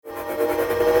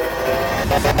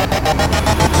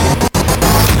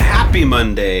Happy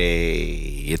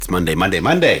Monday. It's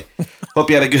Monday. Hope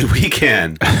you had a good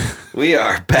weekend. We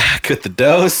are back with the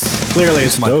dose. Clearly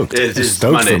it's Monday. It is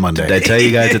stoked Monday. for Monday. Did I tell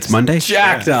you guys it's Monday?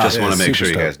 Jacked up. Just want to make sure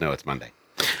you super guys know it's Monday.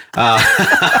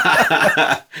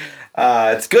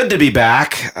 It's good to be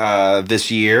back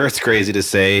this year. It's crazy to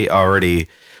say, already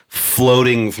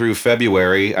floating through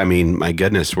February. I mean, my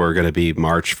goodness, we're going to be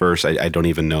March 1st. I don't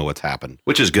even know what's happened,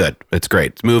 which is good. It's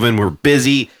great. It's moving. We're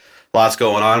busy. Lots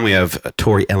going on. We have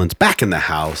Tori Ellens back in the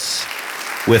house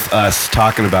with us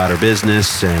talking about her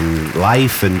business and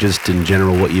life and just in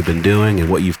general what you've been doing and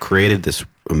what you've created. This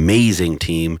amazing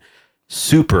team,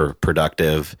 super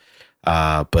productive.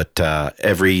 But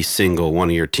every single one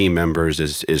of your team members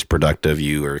is productive.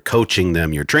 You are coaching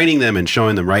them, you're training them and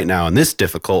showing them right now in this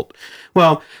difficult,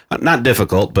 well, not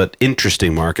difficult, but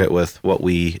interesting market with what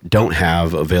we don't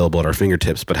have available at our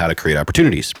fingertips, but how to create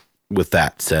opportunities. With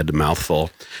that said,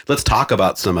 mouthful, let's talk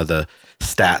about some of the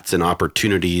stats and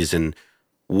opportunities and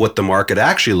what the market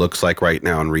actually looks like right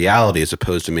now in reality, as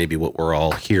opposed to maybe what we're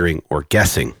all hearing or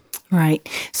guessing. Right.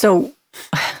 So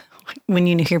when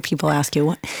you hear people ask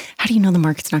you, how do you know the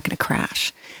market's not going to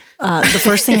crash? The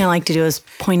first thing I like to do is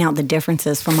point out the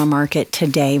differences from a market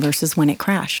today versus when it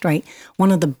crashed, right?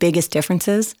 One of the biggest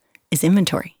differences is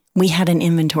inventory. We had an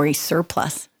inventory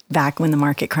surplus back when the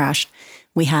market crashed.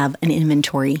 We have an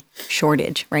inventory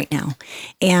shortage right now.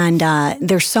 And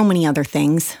there's so many other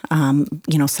things,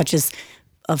 such as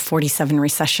of 47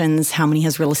 recessions, how many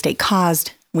has real estate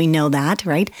caused? We know that,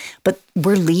 right? But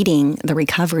we're leading the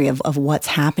recovery of what's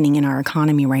happening in our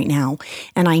economy right now.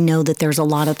 And I know that there's a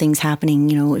lot of things happening,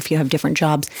 if you have different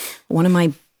jobs. One of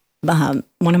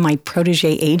my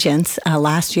protege agents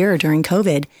last year during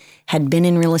COVID had been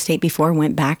in real estate before,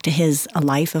 went back to his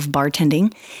life of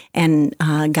bartending and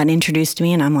got introduced to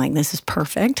me. And I'm like, this is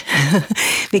perfect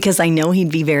because I know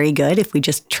he'd be very good if we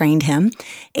just trained him,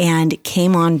 and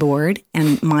came on board.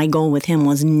 And my goal with him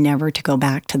was never to go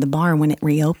back to the bar when it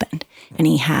reopened, and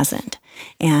he hasn't.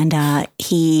 And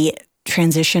he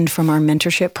transitioned from our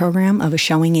mentorship program of a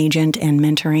showing agent and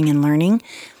mentoring and learning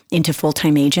into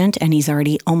full-time agent, and he's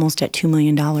already almost at $2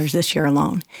 million this year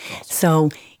alone. Awesome.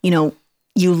 So,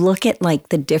 you look at like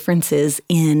the differences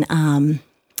in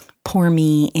Poor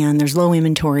Me, and there's low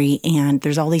inventory, and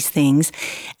there's all these things,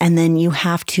 and then you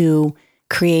have to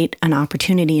create an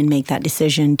opportunity and make that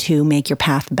decision to make your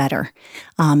path better.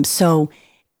 So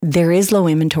there is low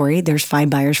inventory. There's 5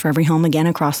 buyers for every home, again,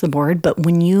 across the board. But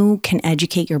when you can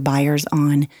educate your buyers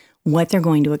on what they're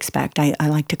going to expect, I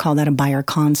like to call that a buyer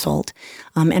consult.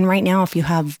 And right now, if you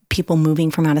have people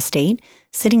moving from out of state,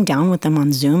 sitting down with them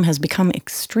on Zoom has become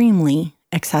extremely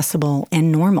accessible and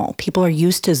normal. People are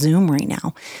used to Zoom right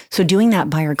now. So doing that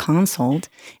buyer consult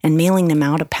and mailing them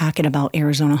out a packet about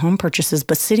Arizona home purchases,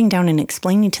 but sitting down and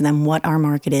explaining to them what our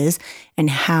market is and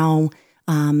how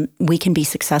we can be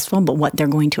successful, but what they're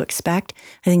going to expect,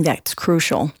 I think that's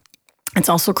crucial. It's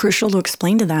also crucial to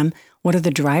explain to them what are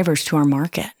the drivers to our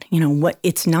market.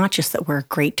 It's not just that we're a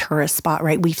great tourist spot,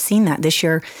 right? We've seen that this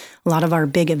year. A lot of our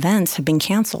big events have been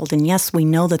canceled. And yes, we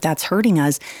know that that's hurting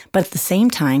us. But at the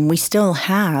same time, we still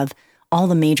have all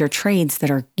the major trades that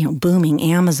are, booming,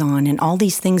 Amazon and all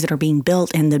these things that are being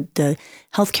built, and the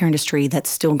healthcare industry that's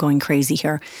still going crazy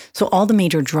here. So all the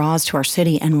major draws to our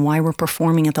city and why we're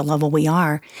performing at the level we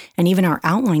are, and even our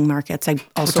outlying markets.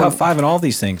 We're top 5 in all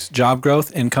these things: job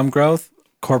growth, income growth,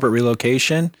 corporate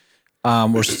relocation.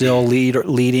 We're still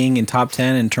leading in top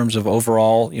 10 in terms of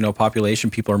overall,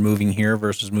 population. People are moving here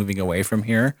versus moving away from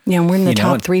here. Yeah, and we're in the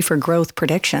top 3 for growth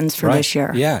predictions for this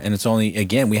year. Yeah, and it's only,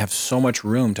 again, we have so much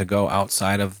room to go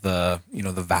outside of the,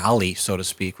 the valley, so to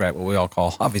speak, right? What we all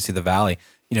call, obviously, the valley.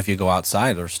 If you go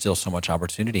outside, there's still so much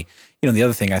opportunity. The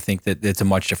other thing, I think that it's a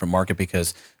much different market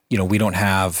because, we don't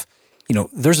have,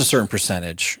 there's a certain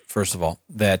percentage, first of all,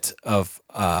 that of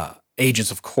agents,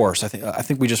 of course. I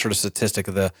think we just heard a statistic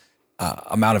of the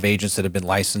amount of agents that have been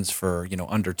licensed for,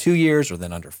 under 2 years or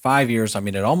then under 5 years. I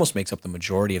mean, it almost makes up the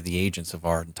majority of the agents of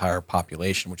our entire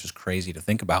population, which is crazy to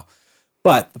think about.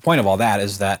 But the point of all that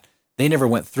is that they never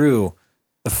went through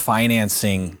the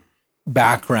financing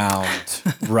background,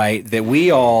 right, that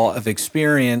we all have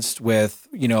experienced with,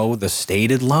 the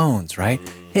stated loans, right?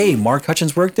 Hey, Mark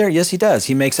Hutchins worked there? Yes, he does.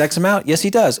 He makes X amount? Yes, he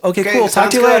does. Okay, cool.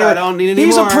 Talk to you later. I don't need any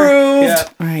He's more. approved. Yeah.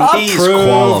 Right. He's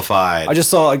qualified. I just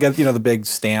saw, again, the big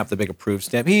stamp, the big approved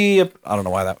stamp. I don't know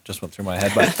why that just went through my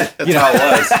head, but That's how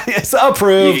it was. it's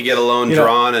approved. You could get a loan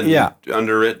drawn and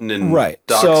underwritten and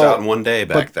docs out in one day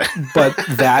back then. But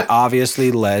that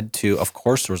obviously led to, of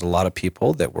course, there was a lot of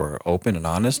people that were open and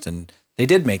honest, and they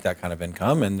did make that kind of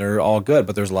income and they're all good,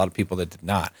 but there's a lot of people that did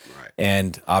not. Right.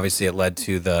 And obviously it led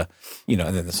to the, and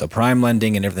then the subprime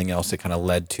lending and everything else that kind of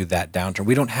led to that downturn.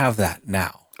 We don't have that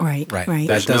now. Right.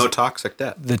 There's no toxic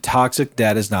debt. The toxic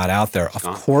debt is not out there. Of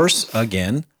course,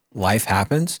 again, life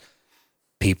happens.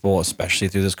 People, especially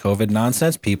through this COVID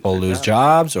nonsense, people lose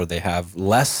jobs or they have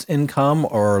less income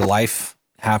or life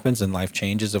happens and life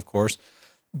changes, of course.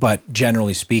 But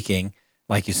generally speaking,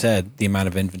 like you said, the amount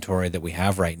of inventory that we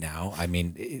have right now, I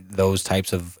mean, those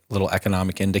types of little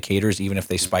economic indicators, even if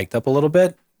they spiked up a little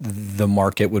bit, the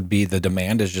market would be, the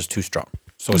demand is just too strong.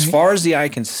 So as far as the eye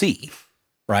can see,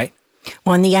 right?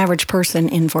 Well, and the average person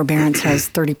in forbearance has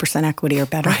 30% equity or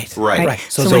better. Right.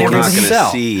 So we're whenever not going to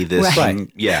sell. see this. Right.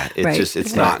 Yeah, it's Right. just,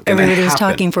 it's not going to happen. Everybody was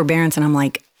talking forbearance, and I'm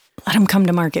like, let them come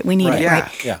to market. We need it, Yeah.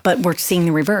 right? Yeah. But we're seeing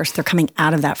the reverse. They're coming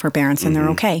out of that forbearance, and they're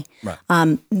okay. Right.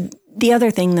 The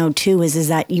other thing, though, too, is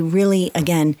that you really,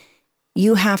 again,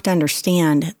 you have to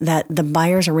understand that the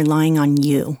buyers are relying on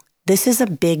you. This is a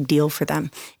big deal for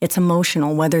them. It's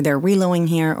emotional, whether they're reloading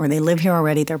here or they live here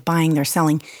already, they're buying, they're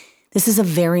selling. This is a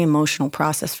very emotional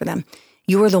process for them.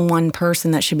 You are the one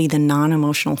person that should be the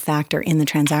non-emotional factor in the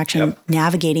transaction,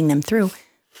 navigating them through,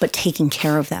 but taking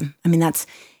care of them. I mean, that's,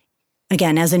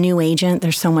 again, as a new agent,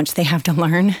 there's so much they have to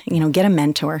learn. Get a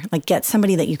mentor, like get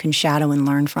somebody that you can shadow and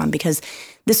learn from, because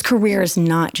this career is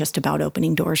not just about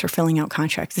opening doors or filling out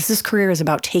contracts. This career is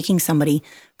about taking somebody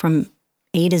from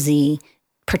A to Z,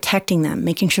 protecting them,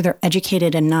 making sure they're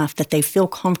educated enough that they feel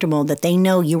comfortable, that they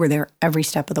know you were there every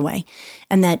step of the way,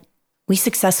 and that we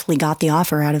successfully got the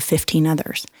offer out of 15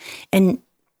 others. And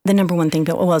the number one thing,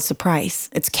 well, it's the price,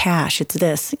 it's cash, it's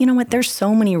this. You know what? There's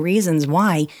so many reasons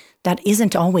why that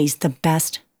isn't always the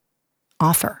best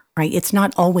offer, right? It's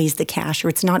not always the cash, or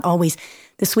it's not always.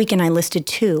 This weekend I listed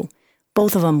 2.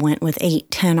 Both of them went with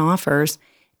 8, 10 offers,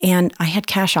 and I had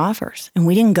cash offers, and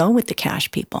we didn't go with the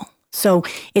cash people. So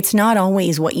it's not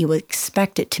always what you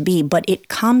expect it to be, but it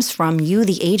comes from you,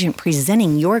 the agent,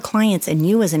 presenting your clients and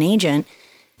you as an agent,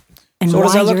 and So what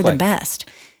does why that look you're like? the best.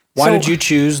 Why So- did you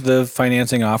choose the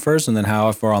financing offers? And then how,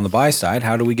 if we're on the buy side,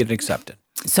 how do we get it accepted?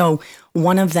 So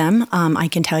one of them, I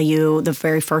can tell you the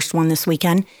very first one this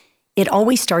weekend, it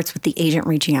always starts with the agent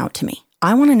reaching out to me.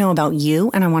 I want to know about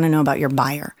you, and I want to know about your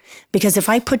buyer. Because if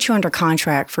I put you under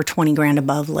contract for 20 grand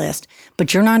above list,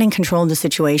 but you're not in control of the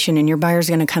situation, and your buyer's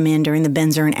going to come in during the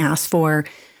Benzer and ask for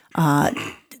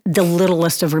the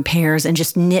littlest of repairs and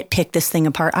just nitpick this thing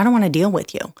apart, I don't want to deal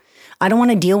with you. I don't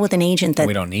want to deal with an agent that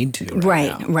We don't need to.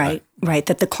 Right, now. right.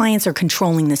 That the clients are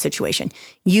controlling the situation.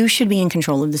 You should be in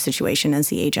control of the situation as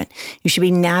the agent. You should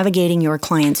be navigating your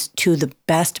clients to the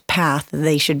best path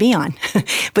they should be on.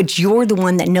 But you're the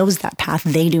one that knows that path.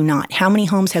 They do not. How many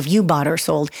homes have you bought or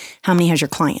sold? How many has your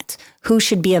clients? Who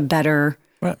should be a better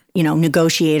Right.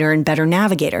 negotiator and better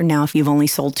navigator? Now, if you've only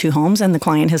sold 2 homes and the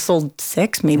client has sold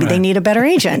 6, maybe they need a better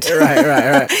agent.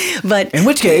 Right. But In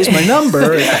which case, my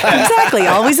number. exactly,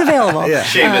 always available.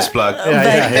 Shameless plug.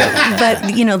 But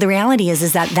the reality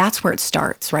is that that's where it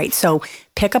starts, right? So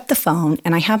pick up the phone,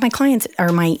 and I have my clients or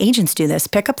my agents do this.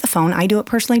 Pick up the phone. I do it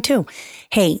personally too.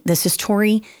 Hey, this is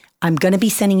Tori. I'm going to be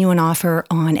sending you an offer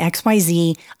on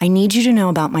XYZ. I need you to know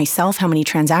about myself, how many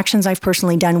transactions I've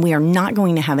personally done. We are not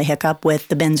going to have a hiccup with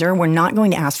the Benzer. We're not going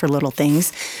to ask for little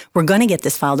things. We're going to get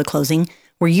this file to closing.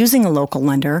 We're using a local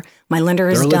lender. My lender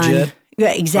is They're done. legit.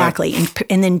 Yeah, exactly.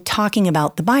 And then talking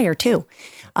about the buyer too.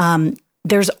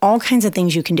 There's all kinds of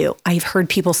things you can do. I've heard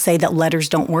people say that letters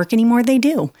don't work anymore. They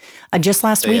do. Just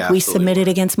last week, we absolutely submitted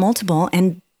against multiple,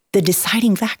 and the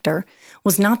deciding factor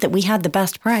was not that we had the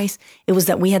best price. It was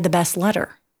that we had the best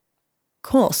letter.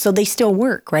 Cool. So they still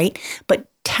work, right? But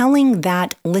telling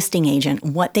that listing agent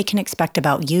what they can expect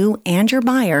about you and your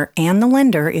buyer and the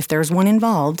lender, if there's one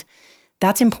involved,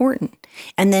 that's important.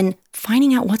 And then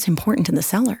finding out what's important to the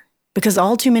seller. Because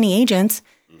all too many agents,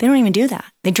 they don't even do that.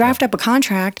 They draft up a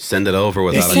contract Send it over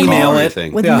without a Email call or it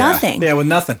anything. with Yeah. nothing. Yeah, with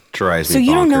nothing. Drives me So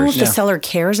you don't know if bonkers. the seller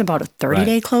cares about a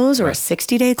 30-day Right. close or a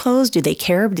 60-day close. Do they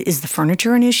care? Is the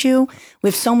furniture an issue? We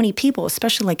have so many people,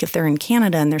 especially like if they're in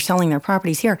Canada and they're selling their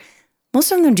properties here.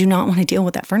 Most of them do not want to deal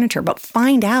with that furniture, but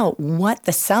find out what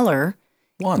the seller,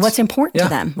 Wants. what's important Yeah, to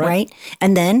them, right. right?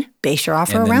 And then base your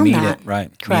offer And then around meet that. it. Right.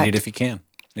 Correct. Meet it if you can.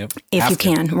 Yep. If Have you to.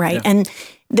 can, right? Yeah. And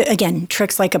again,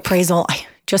 tricks like appraisal. I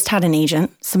just had an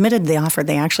agent submitted the offer.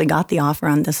 They actually got the offer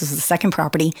on this is the second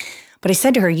property. But I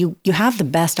said to her, you have the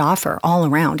best offer all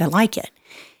around. I like it.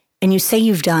 And you say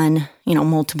you've done,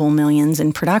 multiple millions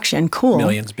in production. Cool.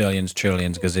 Millions, billions,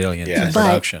 trillions, gazillions Yeah. in But,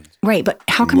 production. right. But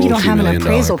how come you don't have an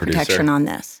Multi-million-dollar appraisal producer. protection on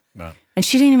this? Right. And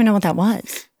she didn't even know what that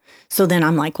was. So then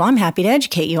I'm like, well, I'm happy to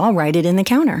educate you. I'll write it in the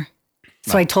counter.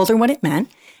 So I told her what it meant.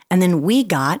 And then we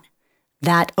got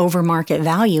that over market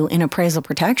value in appraisal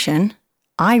protection,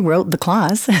 I wrote the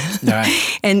clause.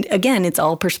 Right. And again, it's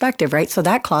all perspective, right? So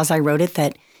that clause, I wrote it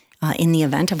that in the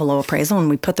event of a low appraisal, and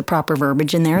we put the proper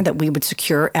verbiage in there that we would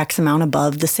secure X amount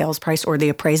above the sales price or the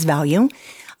appraised value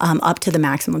up to the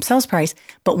maximum sales price.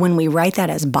 But when we write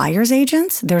that as buyer's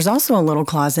agents, there's also a little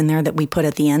clause in there that we put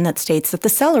at the end that states that the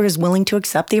seller is willing to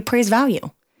accept the appraised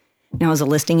value. Now, as a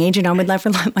listing agent, I would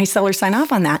never let my seller sign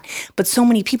off on that. But so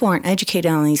many people aren't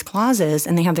educated on these clauses,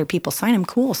 and they have their people sign them.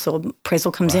 Cool. So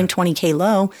appraisal comes in $20K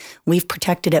low. We've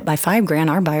protected it by $5,000.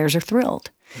 Our buyers are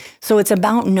thrilled. So it's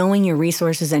about knowing your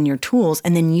resources and your tools,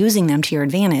 and then using them to your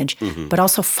advantage, but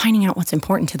also finding out what's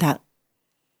important to that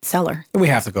seller. We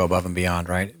have to go above and beyond,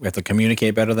 right? We have to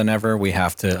communicate better than ever. We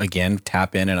have to, again,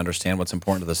 tap in and understand what's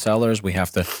important to the sellers. We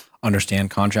have to understand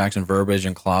contracts and verbiage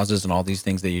and clauses and all these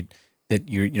things that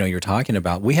you're talking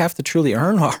about. We have to truly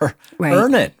earn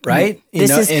it, right?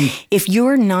 If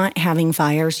you're not having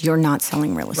fires, you're not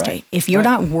selling real estate. Right. If you're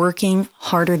not working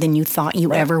harder than you thought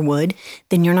you ever would,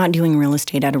 then you're not doing real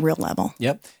estate at a real level.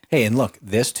 Yep. Hey, and look,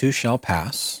 this too shall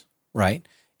pass, right?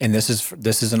 And this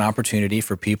is an opportunity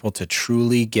for people to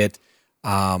truly get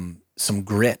some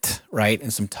grit, right,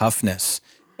 and some toughness,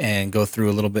 and go through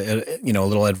a little bit, a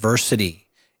little adversity.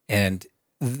 And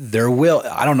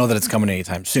I don't know that it's coming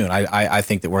anytime soon. I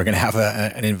think that we're going to have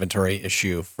an inventory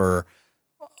issue for,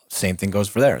 same thing goes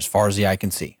for there, as far as the eye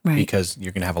can see, right. Because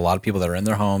you're going to have a lot of people that are in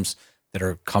their homes that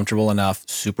are comfortable enough,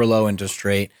 super low interest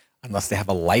rate, unless they have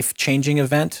a life-changing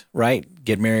event, right?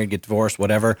 Get married, get divorced,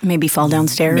 whatever. Maybe fall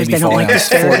downstairs. Maybe they don't like the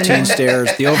stairs. 14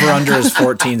 stairs. The over-under is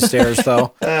 14 stairs,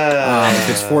 though. If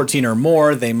it's 14 or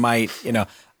more, they might,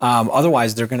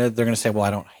 otherwise, they're gonna say, "Well,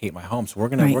 I don't hate my home." So we're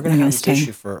gonna have this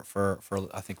issue for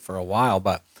I think for a while.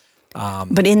 But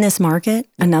in this market,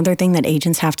 another thing that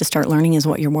agents have to start learning is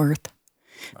what you're worth.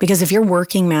 Because if you're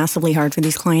working massively hard for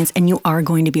these clients, and you are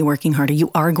going to be working harder,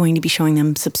 you are going to be showing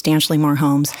them substantially more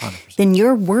homes, 100%. then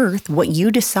you're worth what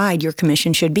you decide your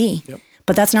commission should be. Yep.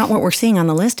 But that's not what we're seeing on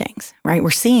the listings, right?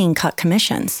 We're seeing cut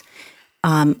commissions.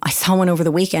 I saw one over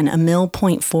the weekend,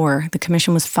 $1.4 million. The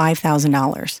commission was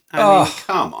 $5,000. I mean,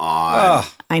 come on.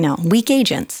 I know, weak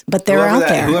agents, but they're out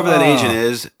there. Whoever that agent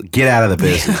is, get out of the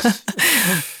business.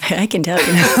 I can tell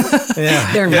you,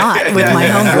 they're not with my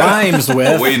home. rhymes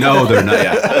with. We know they're not.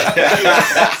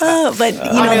 But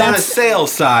On a that's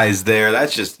sales size there,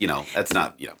 that's just, that's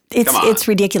not, come on. It's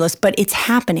ridiculous, but it's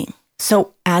happening.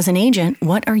 So as an agent,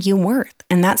 what are you worth?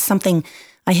 And that's something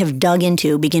I have dug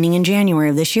into beginning in January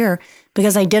of this year,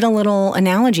 because I did a little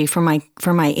analogy for my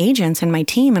agents and my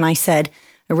team. And I said,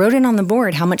 I wrote it on the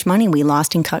board how much money we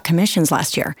lost in cut commissions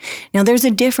last year. Now, there's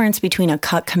a difference between a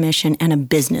cut commission and a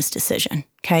business decision,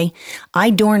 okay?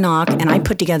 I door knock and I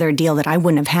put together a deal that I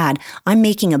wouldn't have had. I'm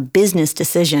making a business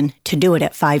decision to do it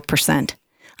at 5%.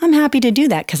 I'm happy to do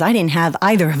that because I didn't have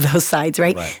either of those sides,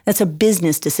 right? That's a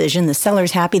business decision. The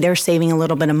seller's happy. They're saving a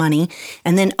little bit of money.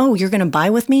 And then, you're going to buy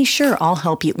with me? Sure, I'll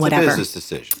help you, whatever. It's a business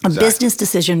decision. A business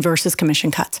decision versus commission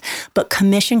cuts. But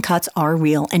commission cuts are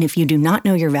real. And if you do not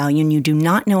know your value and you do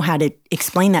not know how to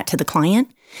explain that to the client,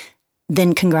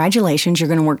 then congratulations, you're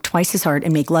going to work twice as hard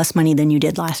and make less money than you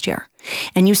did last year.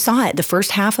 And you saw it. The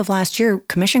first half of last year,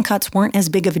 commission cuts weren't as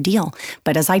big of a deal.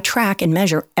 But as I track and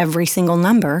measure every single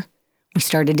number, we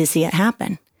started to see it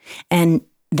happen. And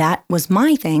that was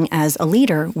my thing as a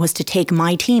leader, was to take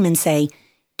my team and say,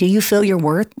 do you feel you're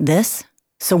worth this?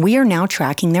 So we are now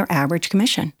tracking their average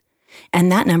commission.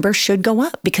 And that number should go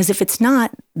up, because if it's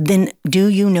not, then do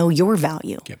you know your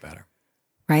value? Get better.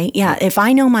 Right? Yeah. If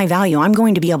I know my value, I'm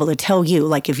going to be able to tell you,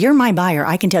 like, if you're my buyer,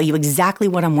 I can tell you exactly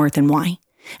what I'm worth and why.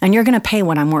 And you're going to pay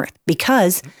what I'm worth,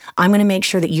 because I'm going to make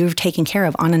sure that you're taken care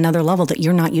of on another level that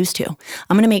you're not used to.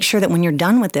 I'm going to make sure that when you're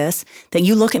done with this, that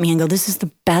you look at me and go, this is the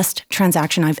best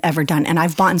transaction I've ever done. And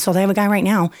I've bought and sold. I have a guy right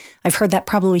now, I've heard that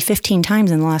probably 15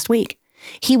 times in the last week.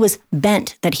 He was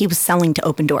bent that he was selling to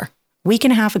Open Door. Week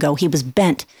and a half ago, he was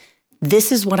bent.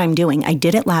 This is what I'm doing. I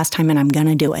did it last time and I'm going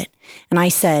to do it. And I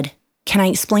said, can I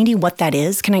explain to you what that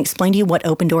is? Can I explain to you what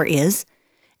Open Door is?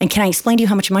 And can I explain to you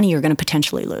how much money you're going to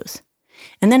potentially lose?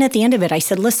 And then at the end of it, I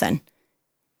said, listen,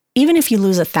 even if you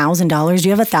lose $1,000, do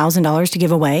you have $1,000 to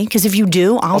give away? Because if you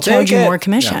do, I'll charge you more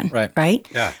commission, right?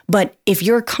 Yeah. But if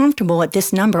you're comfortable at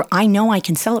this number, I know I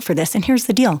can sell it for this. And here's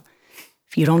the deal.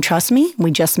 If you don't trust me,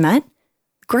 we just met,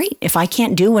 great. If I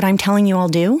can't do what I'm telling you I'll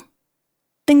do,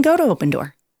 then go to Open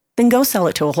Door. Then go sell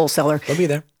it to a wholesaler. They'll be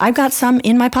there. I've got some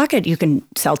in my pocket you can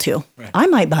sell to. Right. I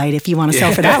might buy it if you want to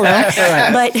sell for that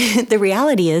low. But the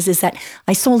reality is that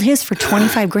I sold his for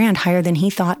 $25,000 higher than he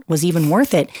thought was even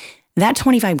worth it. That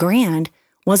 $25,000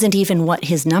 wasn't even what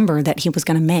his number that he was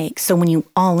going to make. So when you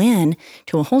all in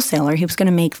to a wholesaler, he was going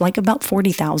to make like about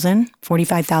 40,000,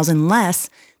 45,000 less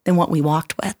than what we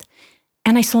walked with.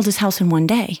 And I sold his house in one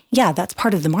day. Yeah, that's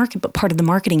part of the market, but part of the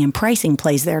marketing and pricing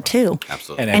plays there too.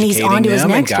 Absolutely. And he's educating on to his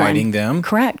them and next guiding one. them.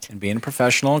 Correct. And being a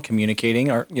professional,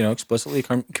 communicating, or explicitly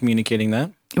communicating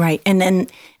that. Right.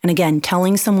 And again,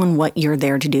 telling someone what you're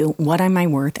there to do, what am I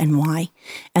worth and why,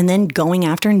 and then going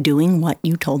after and doing what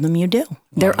you told them you do.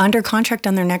 They're under contract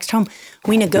on their next home.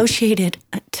 We negotiated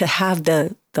to have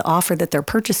the offer that they're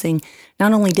purchasing.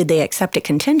 Not only did they accept it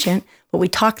contingent, but we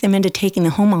talked them into taking the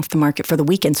home off the market for the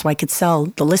weekend so I could sell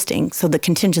the listing. So the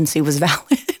contingency was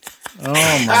valid.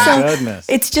 Oh my goodness.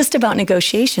 It's just about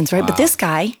negotiations, right? Wow. But this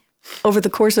guy, over the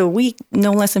course of a week,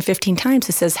 no less than 15 times,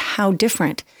 it says, how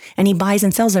different? And he buys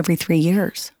and sells every 3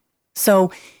 years. So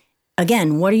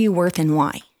again, what are you worth and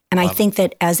why? And I think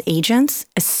that as agents,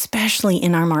 especially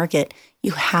in our market,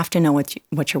 you have to know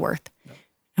what you're worth.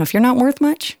 Now, if you're not worth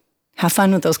much, have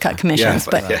fun with those cut commissions.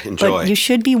 Enjoy. But you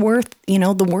should be worth,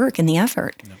 the work and the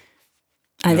effort.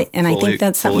 I think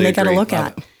that's something they got to look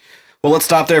at. Well, let's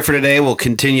stop there for today. We'll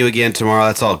continue again tomorrow.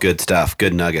 That's all good stuff,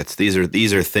 good nuggets. These are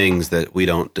things that we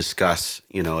don't discuss,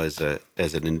 as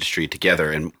an industry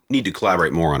together, and need to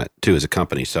collaborate more on it too as a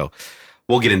company. So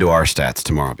we'll get into our stats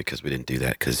tomorrow because we didn't do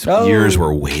that because yours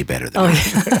were way better than mine.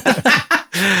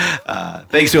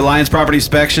 Thanks to Alliance Property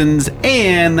Inspections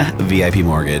and VIP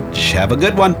Mortgage. Have a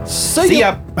good one. See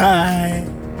ya. Bye.